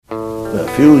The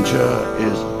future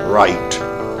is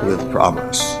bright with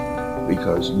promise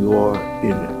because you're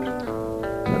in it.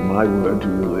 And my word to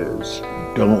you is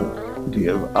don't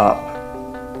give up.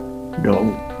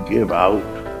 Don't give out.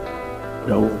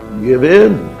 Don't give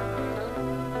in.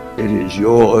 It is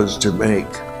yours to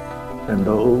make. And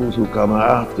those who come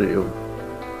after you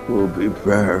will be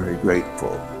very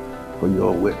grateful for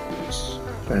your witness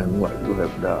and what you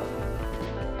have done.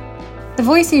 The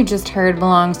voice you just heard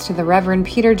belongs to the Reverend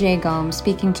Peter J. Gomes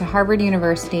speaking to Harvard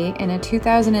University in a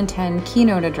 2010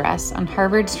 keynote address on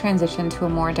Harvard's transition to a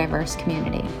more diverse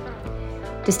community.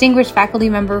 Distinguished faculty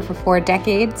member for 4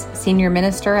 decades, senior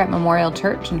minister at Memorial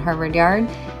Church in Harvard Yard,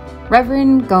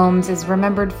 Reverend Gomes is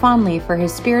remembered fondly for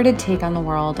his spirited take on the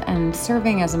world and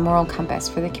serving as a moral compass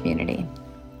for the community.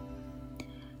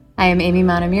 I am Amy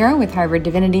Montemuro with Harvard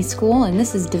Divinity School, and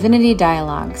this is Divinity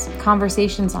Dialogues,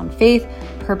 conversations on faith,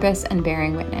 purpose, and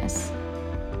bearing witness.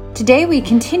 Today, we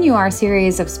continue our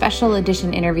series of special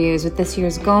edition interviews with this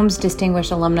year's Gomes Distinguished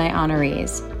Alumni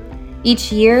Honorees.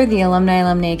 Each year, the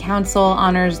Alumni Council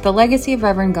honors the legacy of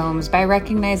Reverend Gomes by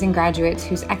recognizing graduates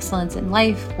whose excellence in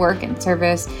life, work, and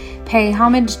service pay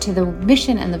homage to the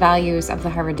mission and the values of the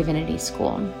Harvard Divinity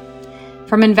School.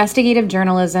 From investigative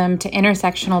journalism to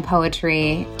intersectional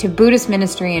poetry to Buddhist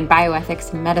ministry and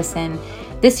bioethics and medicine,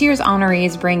 this year's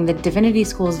honorees bring the Divinity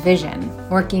School's vision,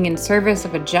 working in service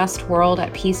of a just world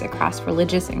at peace across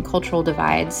religious and cultural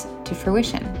divides, to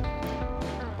fruition.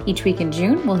 Each week in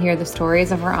June, we'll hear the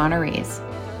stories of our honorees.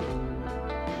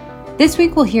 This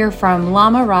week, we'll hear from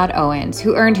Lama Rod Owens,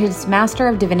 who earned his Master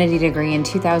of Divinity degree in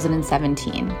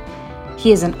 2017.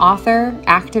 He is an author,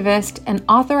 activist, and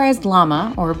authorized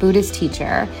Lama, or Buddhist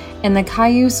teacher, in the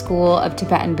Kagyu School of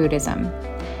Tibetan Buddhism.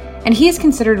 And he is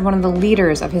considered one of the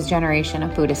leaders of his generation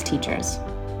of Buddhist teachers.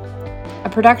 A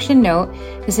production note,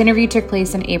 this interview took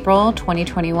place in April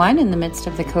 2021 in the midst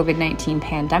of the COVID-19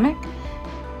 pandemic.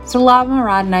 So Lama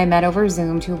Rod and I met over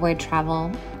Zoom to avoid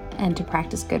travel and to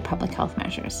practice good public health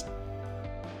measures.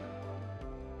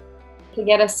 To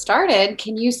get us started,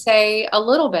 can you say a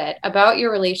little bit about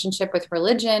your relationship with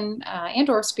religion and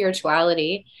or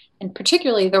spirituality, and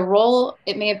particularly the role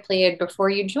it may have played before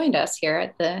you joined us here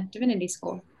at the Divinity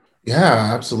School? Yeah,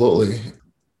 absolutely.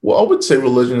 Well, I would say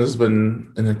religion has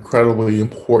been an incredibly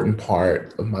important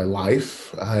part of my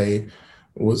life. I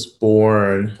was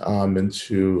born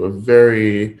into a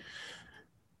very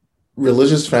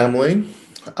religious family.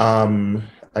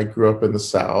 I grew up in the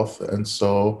South, and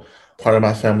so part of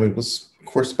my family was, of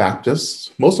course,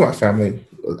 Baptist. Most of my family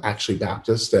was actually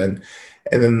Baptist, and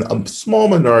then a small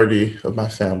minority of my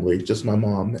family, just my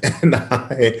mom and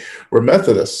I, were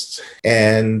Methodists.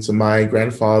 And my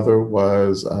grandfather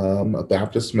was a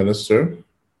Baptist minister.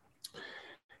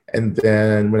 And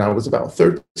then when I was about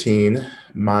 13,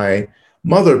 my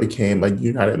mother became a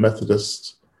United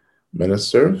Methodist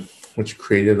minister, which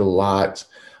created a lot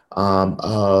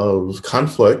of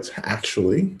conflict,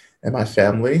 actually, in my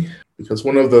family. Because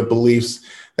one of the beliefs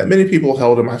that many people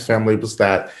held in my family was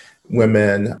that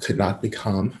women could not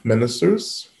become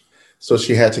ministers. So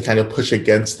she had to kind of push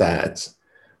against that,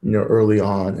 early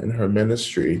on in her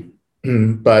ministry.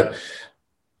 But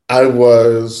I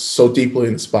was so deeply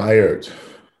inspired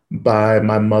by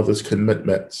my mother's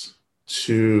commitment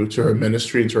to her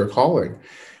ministry and to her calling.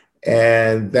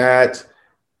 And that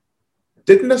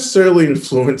didn't necessarily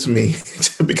influence me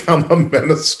to become a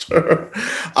minister,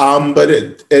 but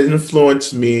it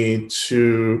influenced me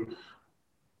to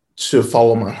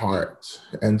follow my heart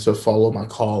and to follow my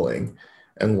calling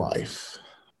in life.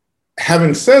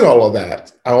 Having said all of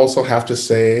that, I also have to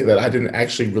say that I didn't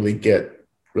actually really get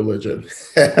religion.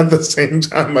 At the same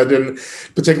time, I didn't,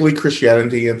 particularly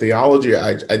Christianity and theology,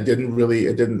 it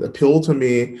didn't appeal to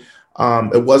me.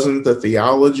 It wasn't the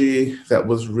theology that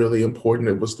was really important.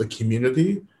 It was the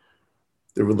community,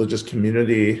 the religious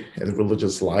community and the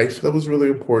religious life that was really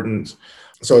important.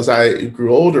 So as I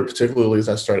grew older, particularly as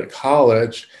I started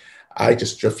college, I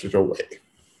just drifted away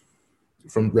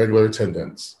from regular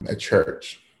attendance at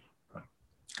church.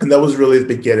 And that was really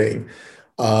the beginning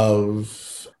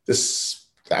of this,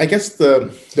 I guess,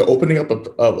 the opening up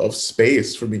of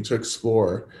space for me to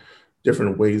explore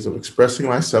different ways of expressing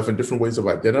myself and different ways of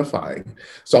identifying.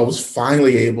 So I was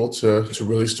finally able to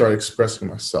really start expressing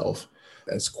myself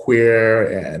as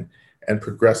queer and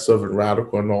progressive and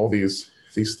radical and all these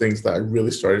things that I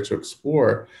really started to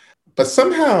explore. But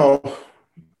somehow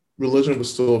religion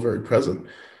was still very present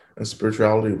and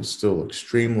spirituality was still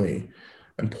extremely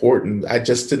important. I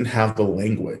just didn't have the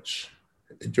language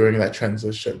during that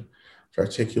transition to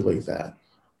articulate that.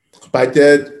 But I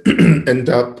did end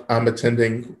up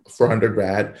attending for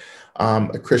undergrad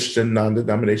a Christian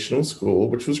non-denominational school,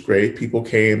 which was great. People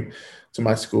came to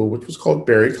my school, which was called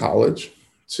Berry College,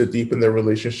 to deepen their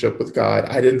relationship with God.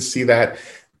 I didn't see that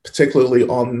particularly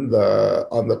on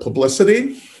the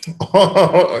publicity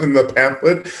in the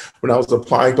pamphlet when I was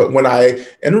applying, but when I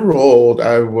enrolled,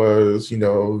 I was,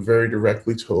 very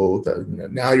directly told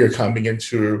that now you're coming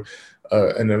into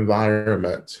an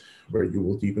environment where you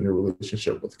will deepen your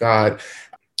relationship with God.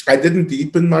 I didn't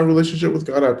deepen my relationship with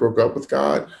God. I broke up with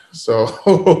God. So,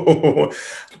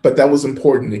 but that was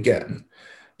important again,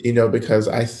 because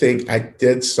I think I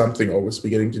did something or was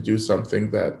beginning to do something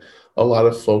that a lot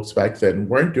of folks back then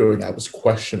weren't doing. I was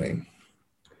questioning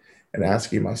and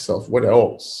asking myself, what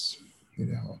else?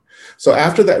 So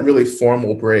after that really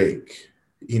formal break,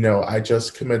 I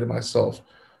just committed myself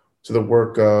to the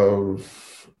work of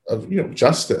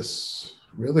justice,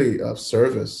 really of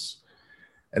service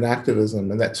and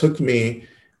activism. And that took me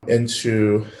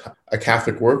into a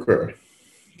Catholic worker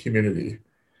community,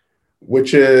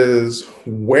 which is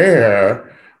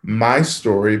where my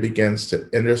story begins to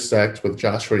intersect with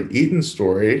Joshua Eaton's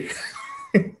story,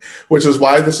 which is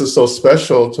why this is so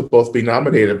special to both be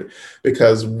nominated,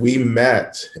 because we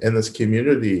met in this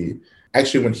community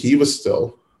actually when he was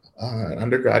still an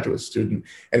undergraduate student.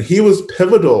 And he was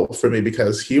pivotal for me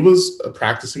because he was a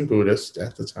practicing Buddhist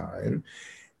at the time.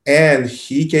 And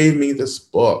he gave me this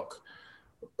book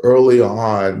early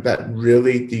on that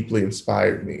really deeply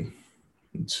inspired me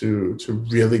to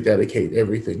really dedicate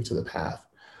everything to the path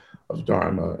of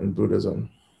Dharma and Buddhism.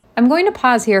 I'm going to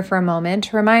pause here for a moment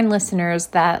to remind listeners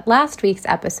that last week's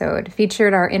episode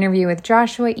featured our interview with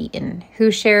Joshua Eaton,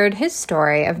 who shared his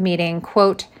story of meeting,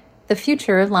 quote, the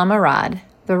future Lama Rod,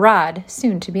 the Rod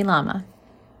soon to be Lama.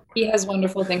 He has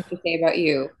wonderful things to say about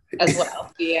you as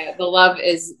well. The love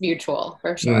is mutual,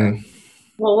 for sure.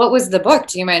 Well, what was the book?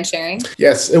 Do you mind sharing?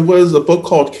 Yes, it was a book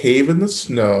called Cave in the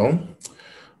Snow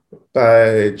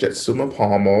by Jetsuma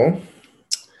Palmo.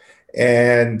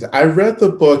 And I read the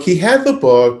book. He had the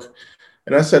book,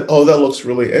 and I said, oh, that looks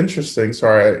really interesting. So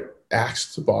I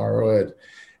asked to borrow it.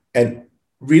 And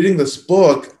reading this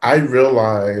book, I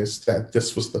realized that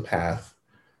this was the path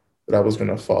that I was going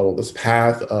to follow, this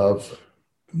path of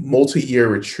multi-year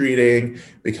retreating,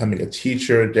 becoming a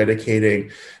teacher, dedicating,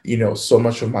 so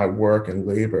much of my work and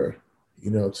labor,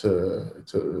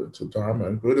 to Dharma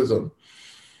and Buddhism.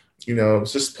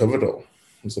 It's just pivotal.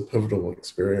 It's a pivotal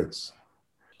experience.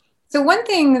 So one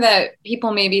thing that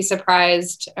people may be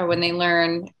surprised when they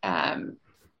learn,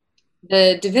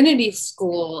 the Divinity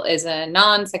School is a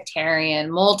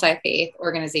non-sectarian, multi-faith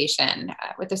organization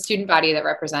with a student body that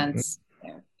represents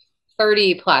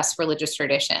 30 plus religious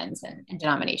traditions and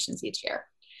denominations each year.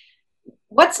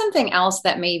 What's something else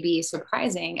that may be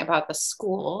surprising about the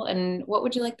school, and what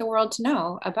would you like the world to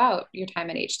know about your time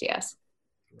at HDS?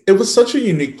 It was such a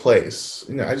unique place.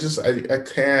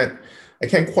 I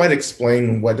can't quite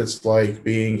explain what it's like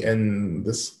being in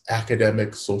this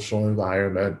academic social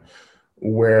environment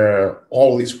where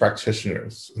all these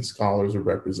practitioners and scholars are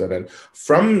represented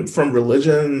from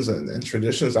religions and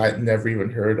traditions I'd never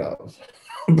even heard of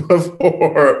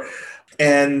before.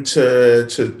 And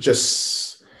to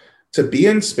be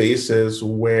in spaces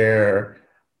where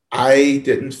I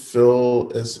didn't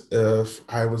feel as if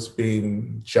I was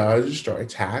being judged or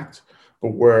attacked,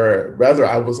 but where rather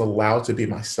I was allowed to be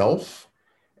myself.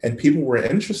 And people were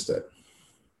interested,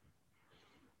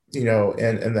 in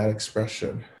that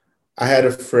expression. I had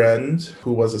a friend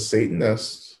who was a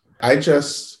Satanist. I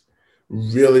just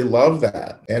really love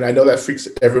that. And I know that freaks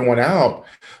everyone out.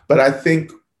 But I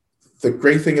think the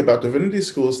great thing about Divinity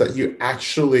School is that you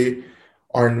actually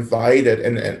are invited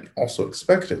and also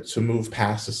expected to move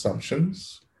past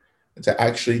assumptions and to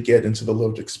actually get into the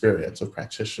lived experience of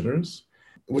practitioners,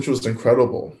 which was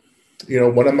incredible.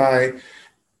 One of my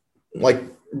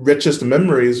richest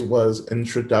memories was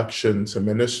introduction to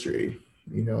ministry,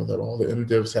 that all the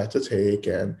MDivs had to take,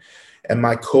 and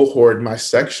my cohort, my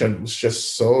section was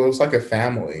just it was like a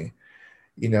family.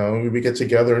 We would get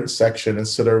together in section and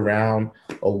sit around,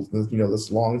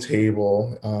 this long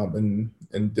table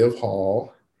in Div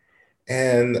Hall,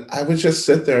 and I would just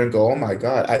sit there and go, oh my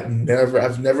God, I've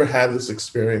never had this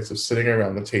experience of sitting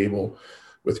around the table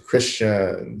with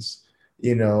Christians,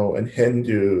 and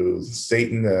Hindus,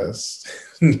 Satanists,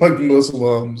 like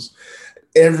Muslims,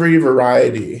 every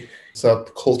variety,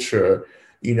 subculture,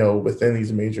 within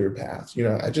these major paths.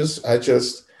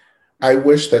 I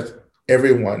wish that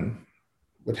everyone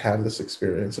would have this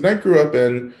experience. And I grew up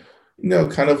in,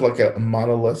 kind of like a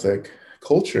monolithic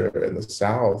culture in the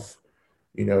South.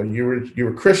 You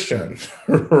were Christian,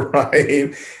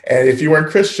 right? And if you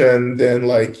weren't Christian, then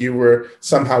you were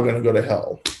somehow going to go to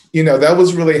hell. That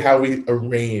was really how we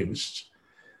arranged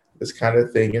this kind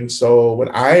of thing. And so when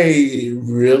I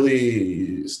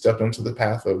really stepped into the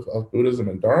path of Buddhism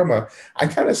and Dharma, I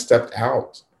kind of stepped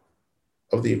out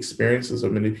of the experiences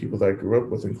of many people that I grew up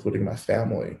with, including my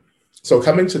family. So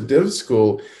coming to Div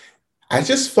School, I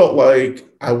just felt like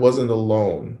I wasn't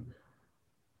alone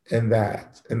in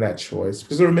that choice,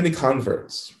 because there were many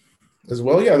converts as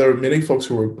well. Yeah, there were many folks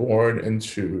who were born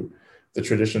into the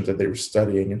traditions that they were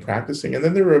studying and practicing. And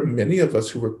then there were many of us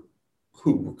who were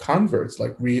converts.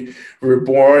 Like we were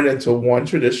born into one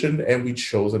tradition and we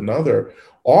chose another.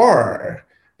 Or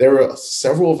there were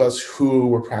several of us who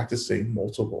were practicing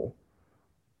multiple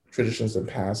traditions and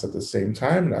paths at the same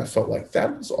time. And I felt like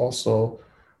that was also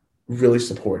really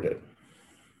supported.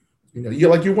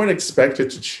 You weren't expected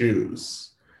to choose.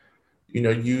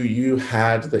 You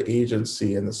had the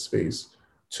agency and the space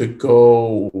to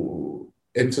go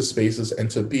into spaces and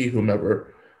to be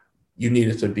whomever you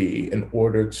needed to be in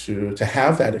order to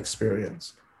have that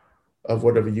experience of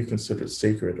whatever you considered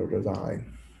sacred or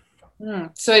divine.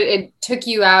 So it took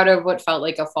you out of what felt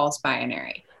like a false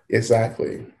binary.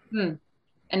 Exactly.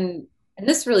 And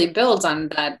this really builds on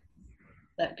that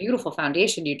beautiful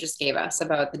foundation you just gave us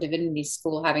about the Divinity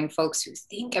School, having folks who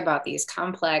think about these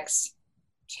complex,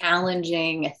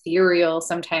 challenging, ethereal,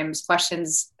 sometimes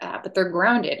questions, but they're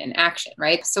grounded in action,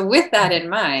 right? So with that in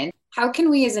mind, how can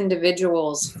we as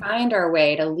individuals find our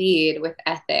way to lead with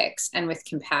ethics and with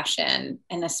compassion,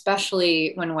 and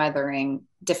especially when weathering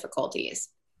difficulties?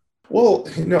 Well,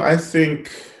 I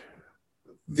think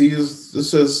this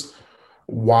is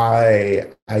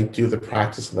why I do the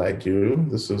practice that I do.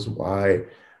 This is why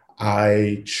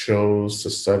I chose to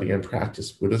study and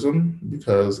practice Buddhism,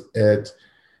 because it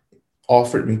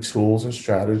offered me tools and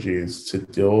strategies to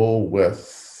deal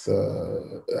with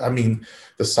the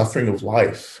suffering of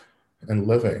life and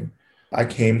living. I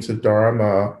came to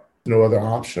Dharma, no other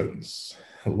options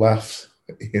left,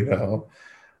 and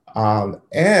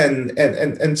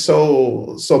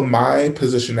so my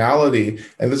positionality,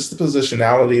 and this is the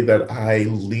positionality that I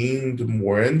leaned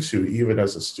more into even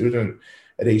as a student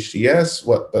at HDS.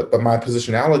 But my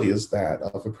positionality is that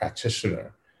of a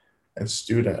practitioner and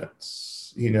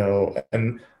students,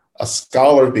 and a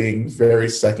scholar being very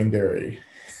secondary.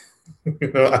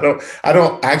 I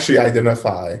don't actually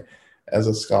identify as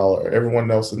a scholar.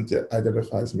 Everyone else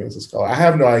identifies me as a scholar. I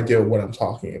have no idea what I'm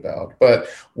talking about, but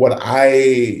what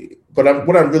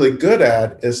I'm really good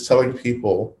at is telling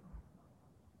people,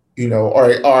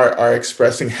 are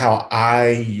expressing how I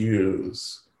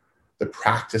use the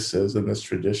practices in this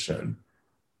tradition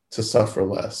to suffer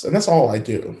less. And that's all I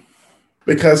do.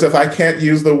 Because if I can't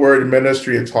use the word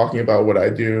ministry in talking about what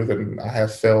I do, then I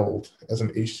have failed as an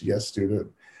HDS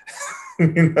student.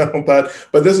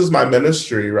 But this is my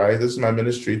ministry, right? This is my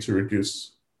ministry to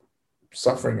reduce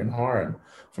suffering and harm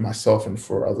for myself and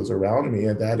for others around me.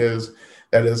 And that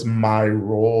is my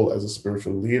role as a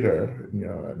spiritual leader,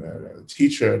 and a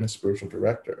teacher and a spiritual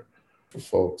director for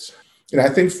folks. And I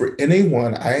think for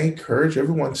anyone, I encourage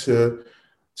everyone to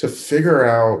figure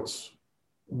out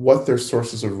what their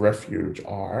sources of refuge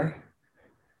are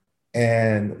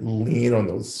and lean on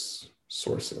those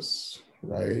sources,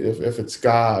 right? If it's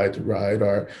God, right?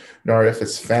 Or if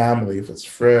it's family, if it's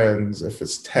friends, if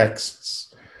it's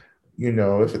texts,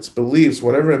 if it's beliefs,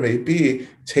 whatever it may be,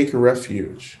 take a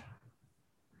refuge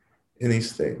in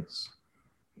these things,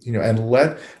 and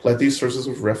let these sources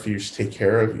of refuge take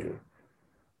care of you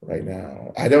right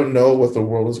now. I don't know what the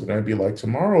world is going to be like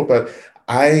tomorrow, but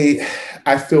I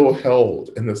feel held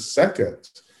in this second,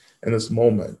 in this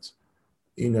moment,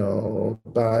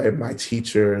 by my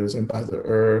teachers and by the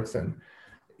earth and,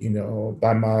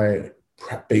 by my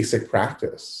basic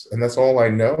practice. And that's all I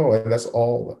know. And that's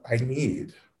all I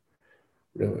need,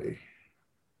 really.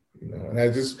 And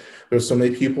there's so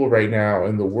many people right now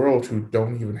in the world who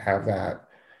don't even have that.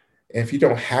 And if you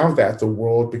don't have that, the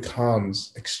world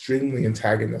becomes extremely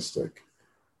antagonistic.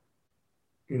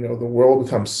 The world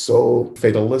becomes so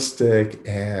fatalistic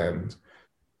and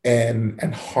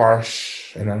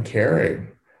harsh and uncaring.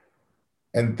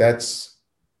 And that's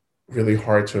really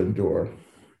hard to endure.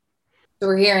 So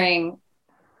we're hearing,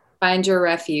 find your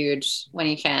refuge when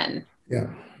you can. Yeah.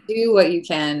 Do what you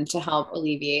can to help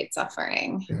alleviate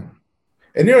suffering. Yeah.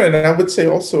 And and I would say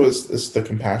also is the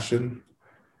compassion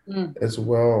as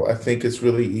well. I think it's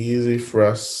really easy for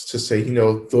us to say,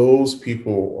 those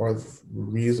people are the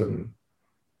reason,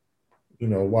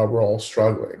 why we're all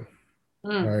struggling.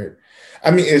 Right.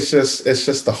 I mean, it's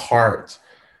just the heart,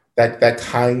 that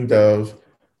kind of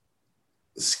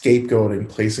scapegoating,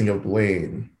 placing of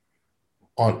blame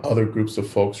on other groups of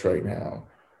folks right now,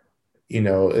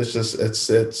 it's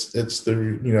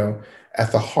the,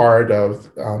 at the heart of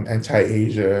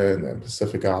anti-Asian and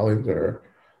Pacific Islander,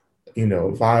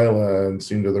 violence,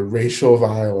 the racial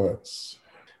violence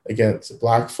against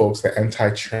Black folks, the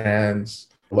anti-trans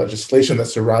legislation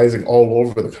that's arising all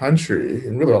over the country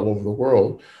and really all over the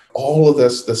world. All of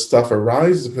this stuff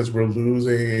arises because we're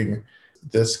losing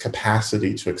this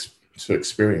capacity to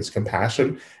experience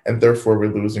compassion, and therefore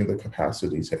we're losing the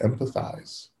capacity to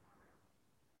empathize.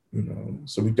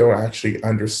 So we don't actually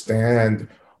understand,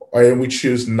 and we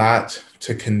choose not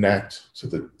to connect to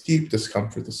the deep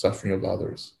discomfort, the suffering of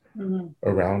others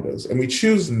around us. And we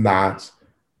choose not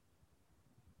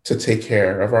to take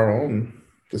care of our own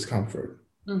discomfort.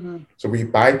 So we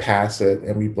bypass it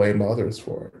and we blame others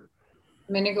for it.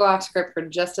 I'm going to go off script for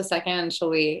just a second. Shall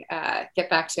we get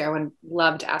back to, I would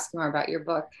love to ask more about your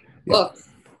books,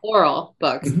 oral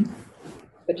books.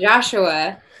 But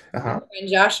Joshua, and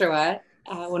Joshua,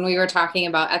 when we were talking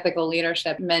about ethical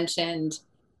leadership, mentioned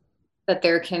that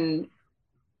there can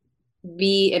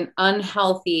be an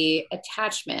unhealthy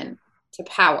attachment to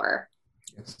power.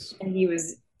 Yes. And he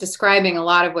was describing a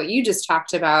lot of what you just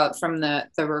talked about from the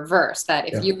reverse,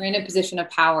 that if you're in a position of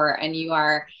power and you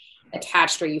are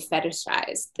attached or you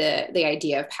fetishize the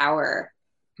idea of power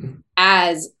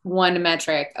as one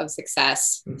metric of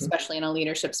success, especially in a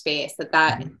leadership space,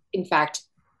 that in fact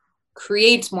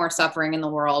creates more suffering in the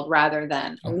world rather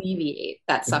than alleviate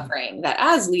that suffering. That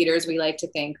as leaders, we like to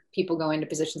think people go into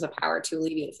positions of power to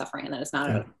alleviate suffering, and that is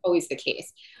not always the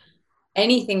case.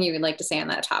 Anything you would like to say on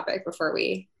that topic before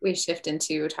we shift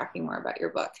into talking more about your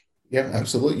book? Yeah,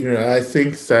 absolutely. I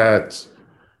think that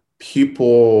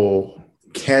people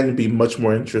can be much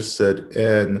more interested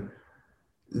in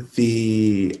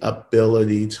the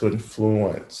ability to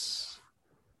influence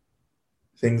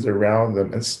things around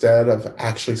them instead of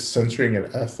actually centering an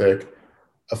ethic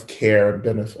of care and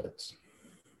benefits.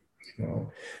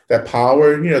 That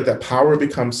power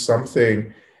becomes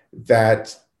something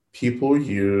that people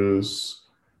use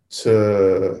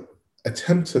to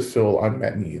attempt to fill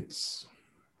unmet needs.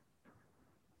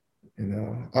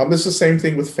 It's the same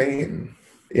thing with fame.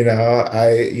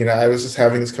 I was just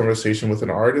having this conversation with an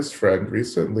artist friend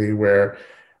recently where,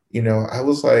 I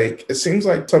was like, it seems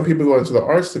like some people go into the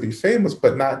arts to be famous,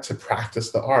 but not to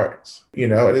practice the arts,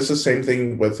 and it's the same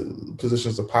thing with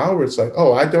positions of power. It's like,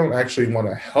 oh, I don't actually want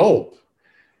to help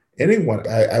anyone.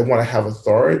 I want to have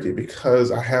authority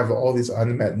because I have all these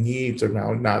unmet needs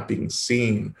around not being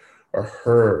seen or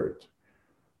heard,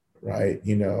 right?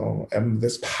 And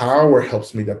this power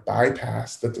helps me to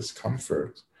bypass the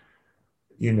discomfort,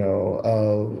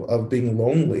 of being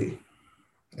lonely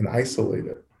and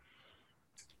isolated.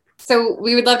 So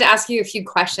we would love to ask you a few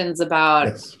questions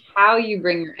about how you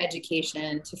bring your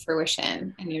education to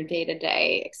fruition in your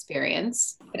day-to-day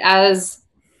experience. But as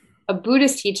a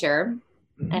Buddhist teacher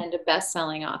and a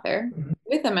best-selling author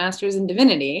with a master's in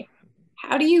divinity,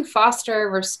 how do you foster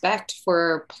respect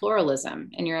for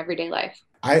pluralism in your everyday life?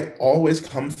 I always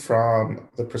come from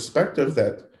the perspective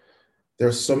that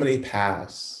there's so many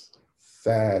paths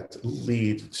that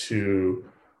lead to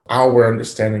our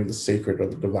understanding the sacred or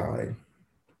the divine.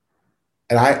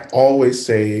 And I always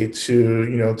say to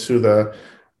the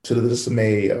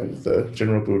dismay of the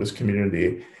general Buddhist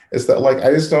community is that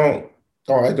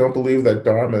I don't believe that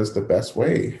Dharma is the best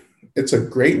way. It's a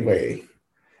great way,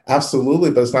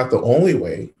 absolutely, but it's not the only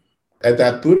way. And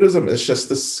that Buddhism is just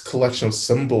this collection of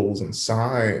symbols and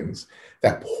signs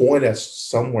that point us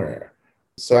somewhere.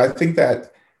 So I think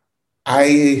that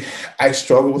I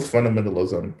struggle with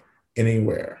fundamentalism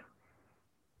anywhere,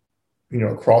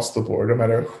 across the board, no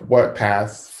matter what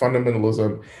path.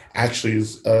 Fundamentalism actually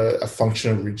is a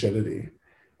function of rigidity.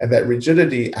 And that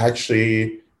rigidity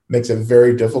actually makes it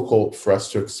very difficult for us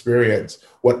to experience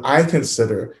what I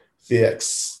consider the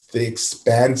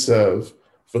expansive,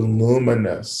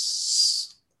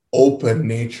 voluminous, open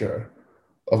nature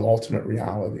of ultimate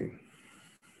reality.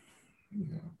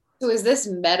 So is this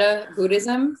meta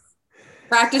Buddhism?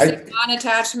 Practicing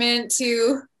non-attachment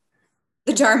to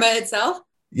the Dharma itself?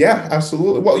 Yeah,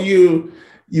 absolutely. Well, you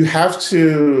have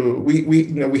to.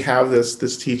 We have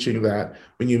this teaching that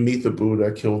when you meet the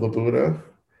Buddha, kill the Buddha.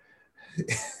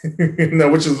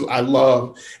 Which is I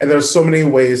love, and there's so many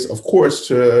ways, of course,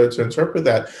 to interpret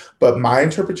that. But my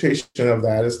interpretation of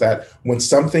that is that when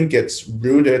something gets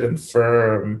rooted and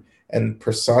firm and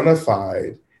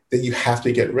personified, then you have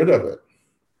to get rid of it.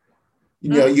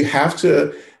 You have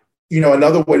to.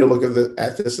 Another way to look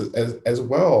at this as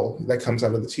well that comes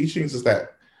out of the teachings is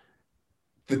that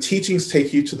the teachings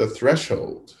take you to the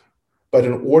threshold, but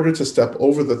in order to step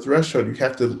over the threshold, you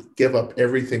have to give up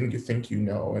everything you think you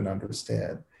know and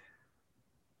understand,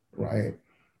 right?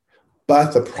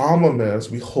 But the problem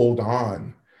is we hold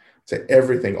on to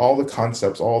everything, all the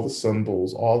concepts, all the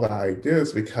symbols, all the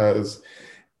ideas, because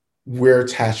we're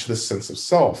attached to the sense of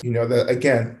self. That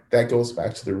again, that goes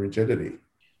back to the rigidity.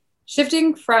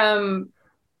 Shifting from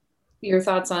your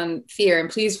thoughts on fear, and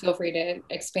please feel free to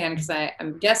expand, because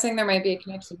I'm guessing there might be a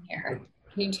connection here.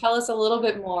 Can you tell us a little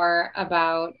bit more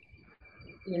about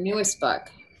your newest book,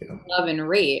 Love and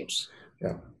Rage,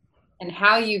 and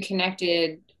how you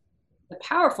connected the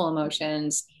powerful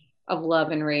emotions of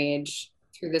love and rage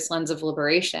through this lens of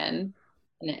liberation?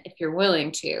 And if you're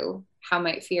willing to, how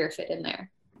might fear fit in there?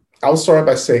 I'll start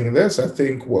by saying this. I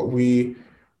think what we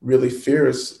really fear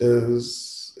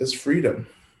is freedom.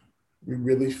 We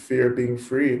really fear being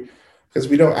free because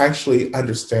we don't actually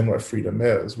understand what freedom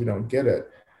is. We don't get it.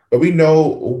 But we know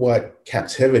what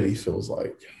captivity feels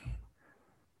like.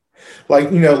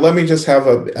 Let me just have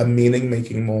a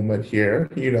meaning-making moment here,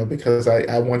 because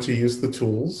I want to use the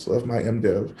tools of my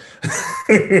MDiv.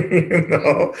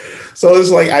 So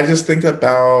it's like, I just think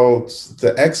about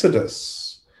the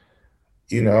Exodus.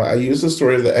 I use the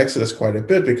story of the Exodus quite a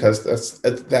bit because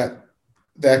the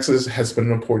Exodus has been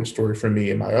an important story for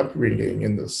me in my upbringing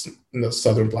in the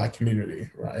Southern Black community,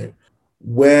 right?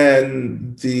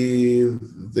 When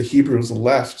the Hebrews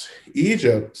left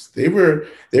Egypt, they were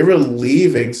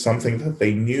leaving something that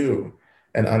they knew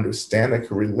and understand and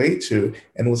could relate to,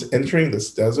 and was entering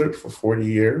this desert for 40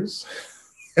 years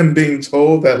and being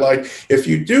told that, like, if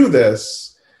you do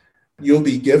this, you'll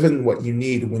be given what you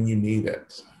need when you need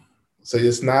it. So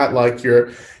it's not like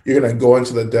you're going to go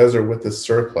into the desert with this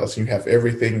surplus and you have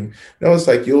everything. No, it's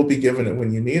like you'll be given it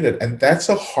when you need it. And that's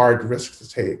a hard risk to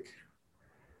take.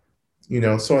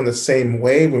 So in the same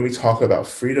way, when we talk about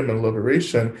freedom and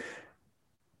liberation,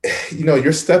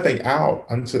 you're stepping out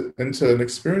into an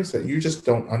experience that you just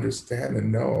don't understand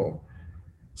and know.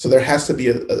 So there has to be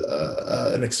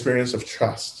an experience of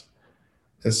trust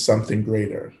in something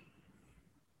greater,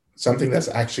 something that's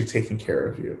actually taking care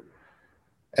of you.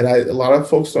 And a lot of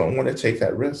folks don't want to take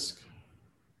that risk.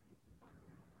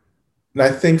 And I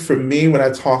think for me, when I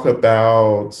talk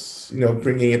about,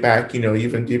 bringing it back,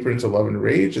 even deeper into Love and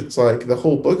Rage, it's like the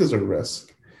whole book is a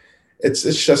risk. It's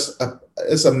just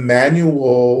a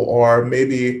manual, or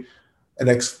maybe an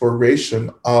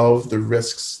exploration of the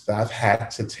risks that I've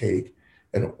had to take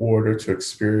in order to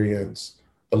experience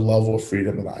the level of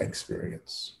freedom that I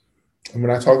experience. And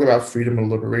when I talk about freedom and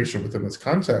liberation within this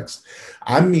context,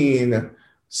 I mean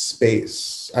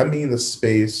space. I mean the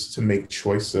space to make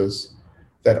choices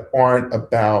that aren't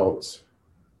about,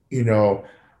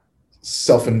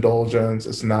 self-indulgence.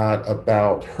 It's not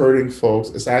about hurting folks.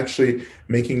 It's actually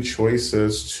making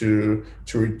choices to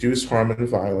reduce harm and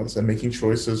violence, and making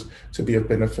choices to be of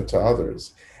benefit to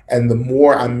others. And the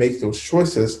more I make those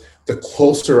choices, the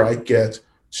closer I get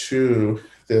to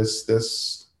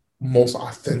this most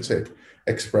authentic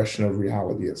expression of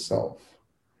reality itself.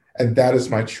 And that is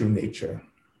my true nature.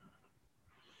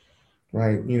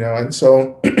 Right. And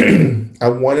so I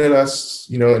wanted us,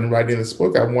 in writing this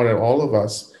book, I wanted all of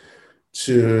us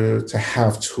to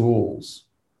have tools,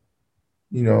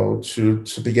 to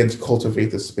begin to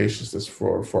cultivate the spaciousness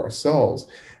for ourselves.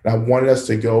 And I wanted us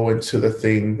to go into the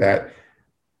thing that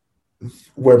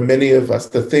for many of us,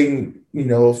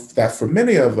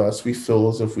 we feel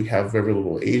as if we have very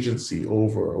little agency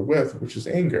over or with, which is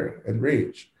anger and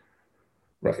rage.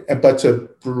 Right. But to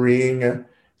bring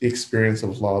the experience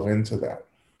of love into that,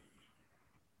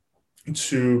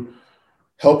 to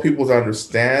help people to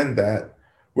understand that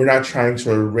we're not trying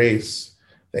to erase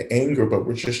the anger, but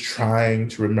we're just trying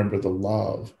to remember the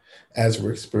love as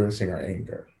we're experiencing our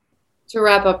anger. To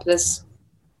wrap up this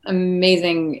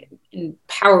amazing,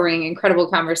 empowering, incredible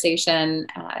conversation,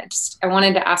 I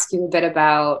wanted to ask you a bit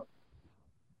about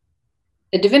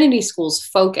the Divinity School's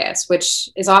focus, which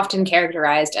is often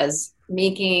characterized as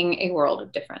making a world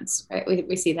of difference, right?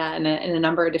 We see that in a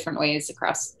number of different ways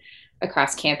across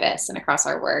campus and across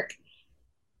our work.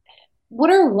 What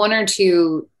are one or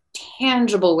two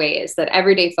tangible ways that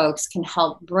everyday folks can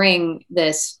help bring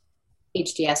this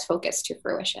HDS focus to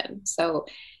fruition? So,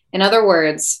 in other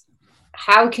words,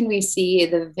 how can we see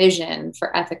the vision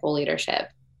for ethical leadership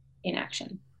in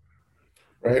action?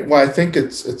 Right. Well, I think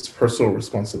it's personal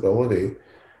responsibility.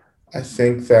 I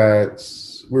think that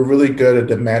we're really good at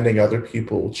demanding other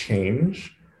people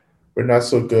change. We're not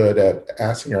so good at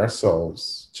asking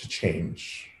ourselves to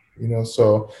change.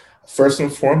 So first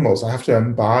and foremost, I have to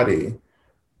embody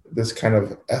this kind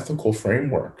of ethical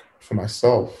framework for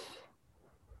myself.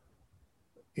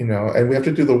 And we have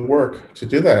to do the work to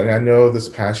do that. And I know this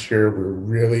past year, we're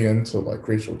really into like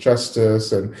racial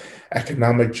justice and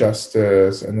economic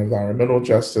justice and environmental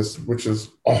justice, which is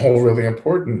all really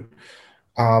important.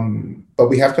 But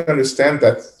we have to understand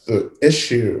that the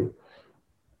issue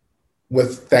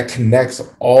that connects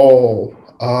all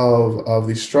of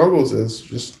these struggles is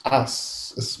just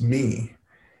us. It's me,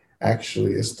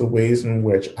 actually. It's the ways in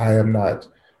which I have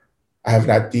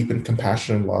not deepened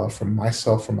compassion and love for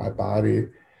myself, for my body,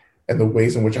 and the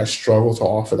ways in which I struggle to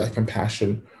offer that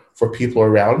compassion for people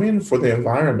around me and for the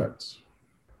environment.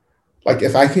 Like,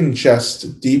 if I can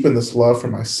just deepen this love for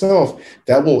myself,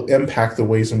 that will impact the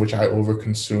ways in which I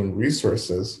overconsume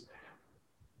resources,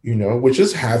 which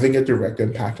is having a direct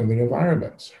impact on the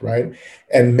environment, right?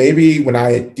 And maybe when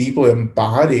I deeply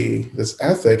embody this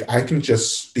ethic, I can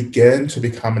just begin to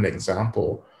become an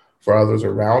example for others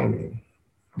around me,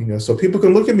 so people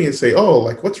can look at me and say, oh,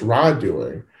 like, what's Rod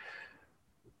doing?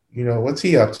 What's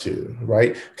he up to,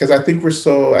 right? Because I think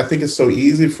it's so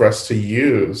easy for us to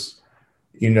use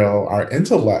our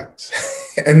intellect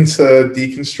and to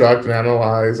deconstruct and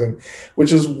analyze, and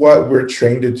which is what we're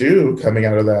trained to do coming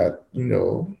out of that,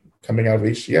 coming out of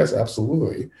HTS,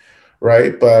 absolutely,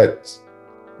 right? But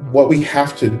what we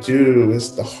have to do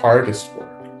is the hardest work,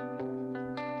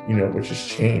 which is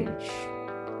change,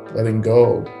 letting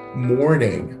go,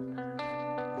 mourning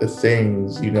the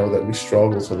things, that we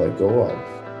struggle to let go of.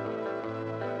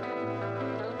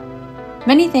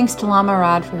 Many thanks to Lama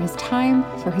Rod for his time,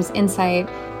 for his insight,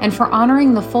 and for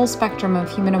honoring the full spectrum of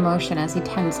human emotion as he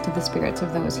tends to the spirits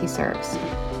of those he serves.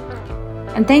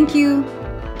 And thank you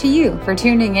to you for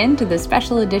tuning in to this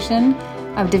special edition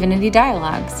of Divinity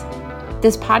Dialogues.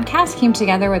 This podcast came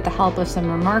together with the help of some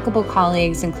remarkable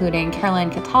colleagues, including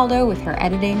Caroline Cataldo with her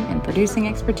editing and producing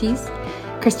expertise,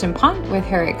 Kristen Pont with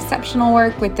her exceptional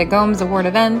work with the Gomes Award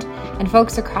event, and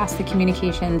folks across the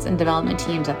communications and development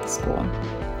teams at the school.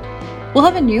 We'll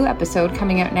have a new episode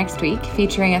coming out next week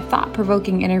featuring a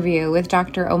thought-provoking interview with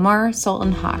Dr. Omar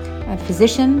Sultan Haq, a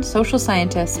physician, social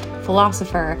scientist,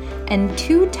 philosopher, and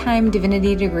two-time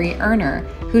divinity degree earner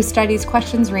who studies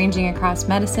questions ranging across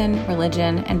medicine,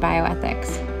 religion, and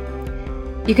bioethics.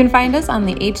 You can find us on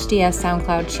the HDS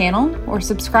SoundCloud channel or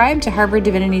subscribe to Harvard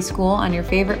Divinity School on your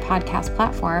favorite podcast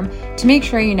platform to make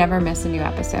sure you never miss a new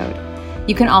episode.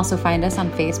 You can also find us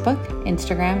on Facebook,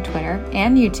 Instagram, Twitter,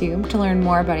 and YouTube to learn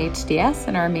more about HDS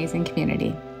and our amazing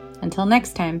community. Until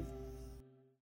next time.